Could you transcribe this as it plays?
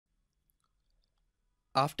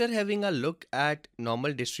After having a look at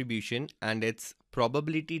normal distribution and its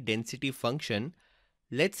probability density function,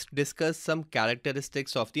 let's discuss some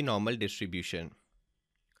characteristics of the normal distribution.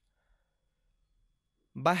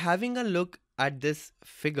 By having a look at this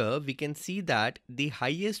figure, we can see that the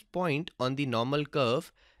highest point on the normal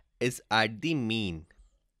curve is at the mean.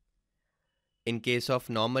 In case of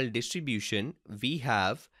normal distribution, we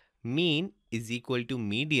have mean is equal to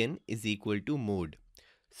median is equal to mode.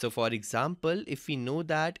 So for example, if we know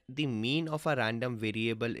that the mean of a random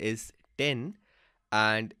variable is 10,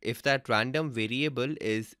 and if that random variable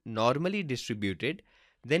is normally distributed,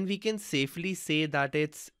 then we can safely say that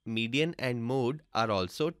its median and mode are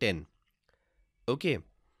also 10. Okay.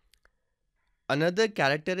 Another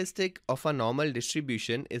characteristic of a normal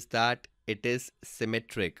distribution is that it is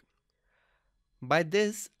symmetric. By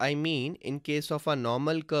this, I mean in case of a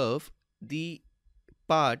normal curve, the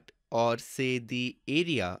part or say the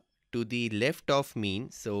area to the left of mean,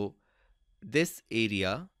 so this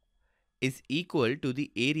area is equal to the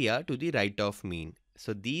area to the right of mean.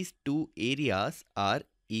 So these two areas are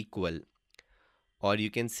equal. Or you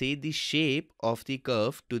can say the shape of the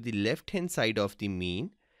curve to the left hand side of the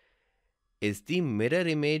mean is the mirror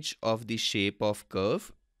image of the shape of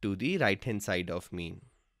curve to the right hand side of mean.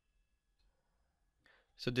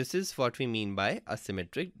 So this is what we mean by a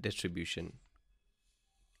symmetric distribution.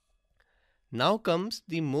 Now comes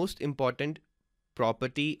the most important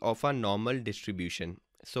property of a normal distribution.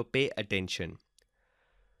 So pay attention.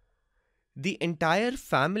 The entire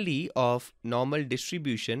family of normal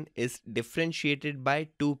distribution is differentiated by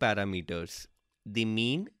two parameters, the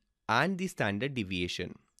mean and the standard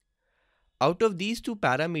deviation. Out of these two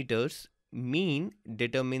parameters, mean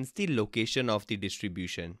determines the location of the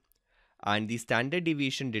distribution and the standard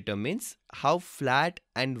deviation determines how flat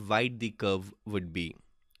and wide the curve would be.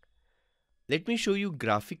 Let me show you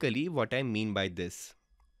graphically what I mean by this.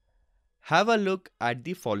 Have a look at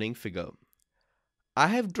the following figure. I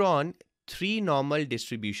have drawn three normal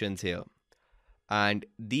distributions here, and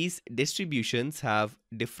these distributions have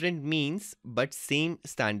different means but same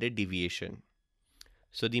standard deviation.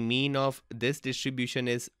 So the mean of this distribution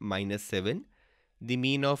is -7, the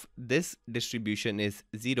mean of this distribution is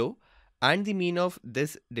 0, and the mean of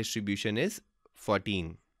this distribution is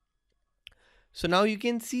 14. So now you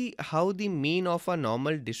can see how the mean of a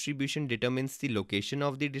normal distribution determines the location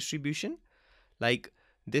of the distribution. Like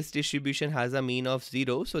this distribution has a mean of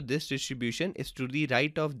 0, so this distribution is to the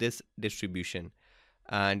right of this distribution.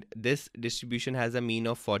 And this distribution has a mean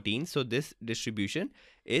of 14, so this distribution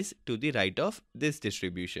is to the right of this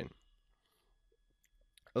distribution.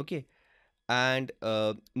 Okay, and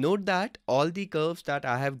note that all the curves that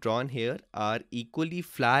I have drawn here are equally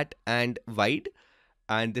flat and wide,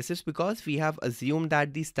 and this is because we have assumed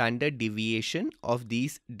that the standard deviation of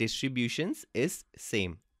these distributions is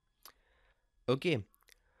same. Okay.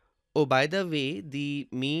 Oh, by the way, the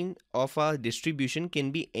mean of a distribution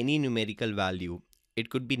can be any numerical value. It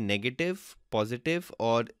could be negative, positive,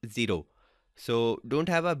 or 0. So don't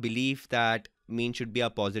have a belief that mean should be a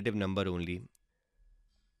positive number only.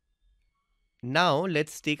 Now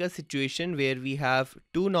let's take a situation where we have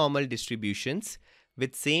two normal distributions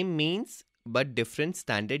with same means but different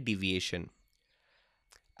standard deviation.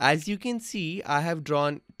 As you can see, I have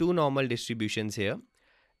drawn two normal distributions here.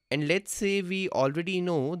 And let's say we already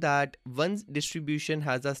know that one distribution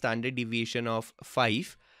has a standard deviation of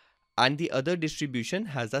 5 and the other distribution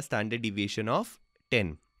has a standard deviation of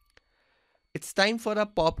 10. It's time for a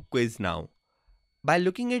pop quiz now. By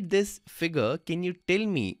looking at this figure, can you tell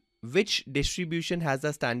me which distribution has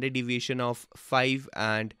a standard deviation of 5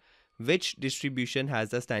 and which distribution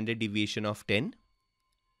has a standard deviation of 10?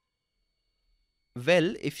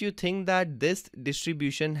 Well, if you think that this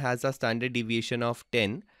distribution has a standard deviation of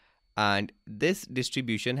 10 and this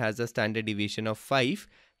distribution has a standard deviation of 5,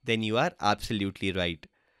 then you are absolutely right.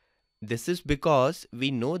 This is because we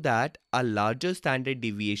know that a larger standard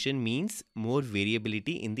deviation means more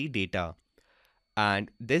variability in the data. And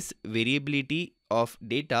this variability of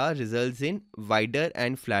data results in wider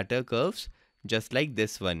and flatter curves, just like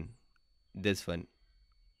this one.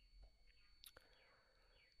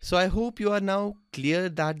 So I hope you are now clear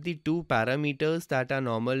that the two parameters that a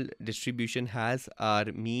normal distribution has are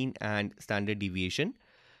mean and standard deviation,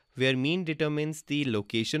 where mean determines the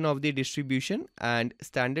location of the distribution and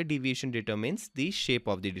standard deviation determines the shape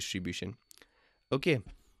of the distribution. Okay.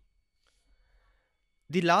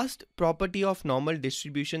 The last property of normal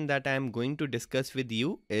distribution that I am going to discuss with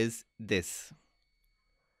you is this.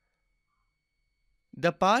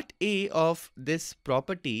 The part A of this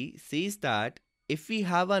property says that if we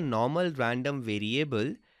have a normal random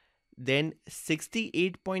variable, then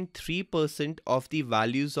 68.3% of the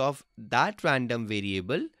values of that random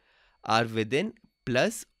variable are within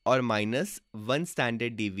plus or minus 1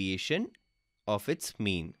 standard deviation of its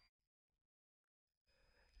mean.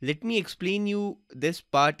 Let me explain you this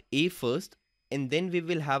part A first, and then we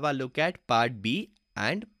will have a look at part B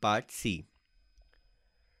and part C.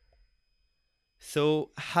 So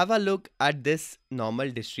have a look at this normal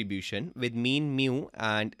distribution with mean mu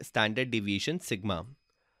and standard deviation sigma.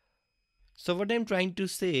 So what I'm trying to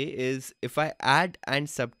say is if I add and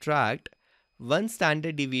subtract one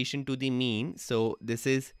standard deviation to the mean, so this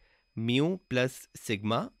is mu plus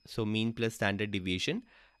sigma, so mean plus standard deviation,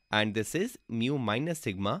 and this is mu minus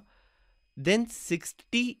sigma, then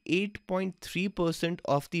 68.3%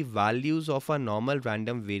 of the values of a normal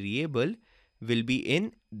random variable will be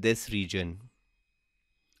in this region.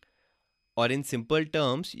 Or in simple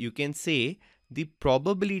terms, you can say the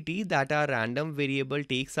probability that a random variable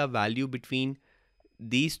takes a value between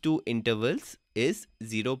these two intervals is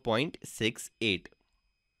 0.68.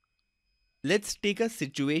 Let's take a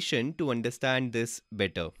situation to understand this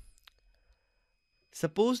better.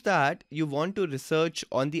 Suppose that you want to research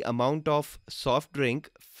on the amount of soft drink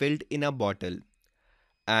filled in a bottle,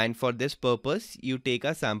 and for this purpose you take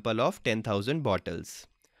a sample of 10,000 bottles.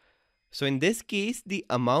 So in this case, the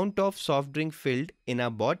amount of soft drink filled in a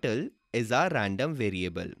bottle is a random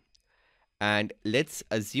variable. And let's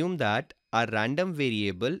assume that our random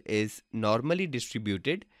variable is normally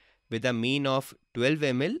distributed with a mean of 12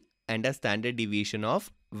 ml and a standard deviation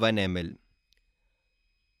of 1 ml.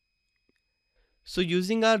 So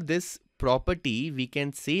using this property, we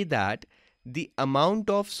can say that the amount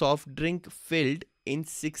of soft drink filled in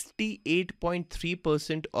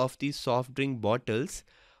 68.3% of the soft drink bottles,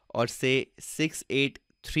 or say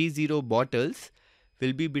 6830 bottles,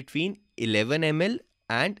 will be between 11 ml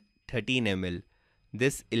and 13 ml.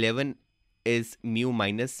 This 11 is mu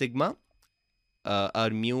minus sigma. Our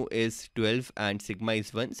mu is 12 and sigma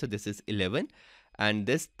is 1, so this is 11, and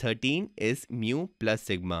this 13 is mu plus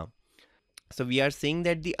sigma. So we are saying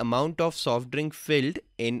that the amount of soft drink filled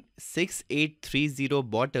in 6830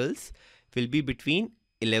 bottles will be between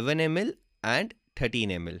 11 ml and 13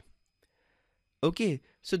 ml. Okay,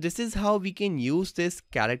 so this is how we can use this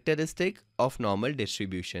characteristic of normal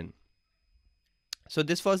distribution. So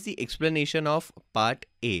this was the explanation of part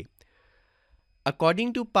A.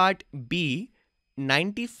 According to part B,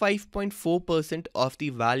 95.4% of the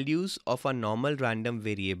values of a normal random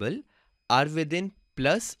variable are within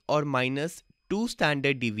plus or minus 2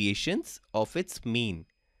 standard deviations of its mean.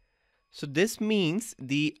 So this means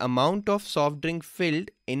the amount of soft drink filled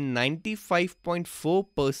in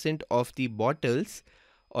 95.4% of the bottles,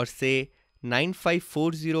 or say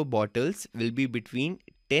 9540 bottles, will be between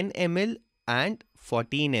 10 ml and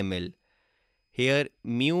 14 ml. Here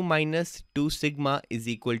mu minus 2 sigma is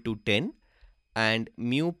equal to 10 and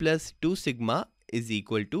mu plus 2 sigma is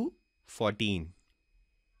equal to 14.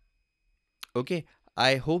 Okay,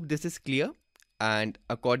 I hope this is clear. And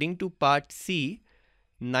according to part C,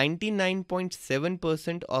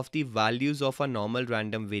 99.7% of the values of a normal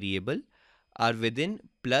random variable are within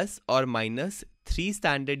plus or minus 3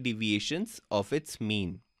 standard deviations of its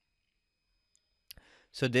mean.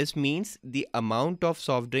 So this means the amount of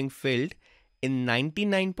soft drink filled in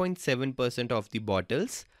 99.7% of the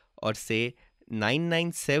bottles, or say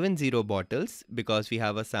 9970 bottles, because we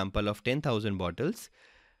have a sample of 10,000 bottles.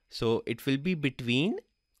 So it will be between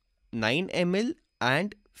 9 ml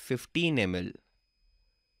and 15 ml.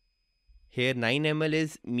 Here 9 ml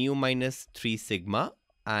is mu minus 3 sigma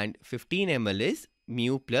and 15 ml is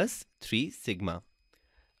mu plus 3 sigma.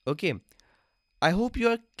 Okay, I hope you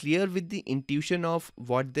are clear with the intuition of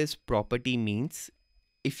what this property means.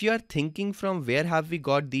 If you are thinking from where have we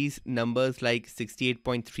got these numbers like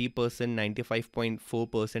 68.3%,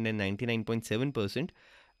 95.4% and 99.7%,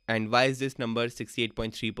 and why is this number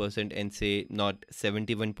 68.3% and say not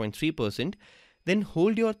 71.3%, then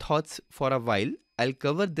hold your thoughts for a while. I'll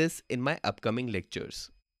cover this in my upcoming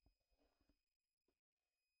lectures.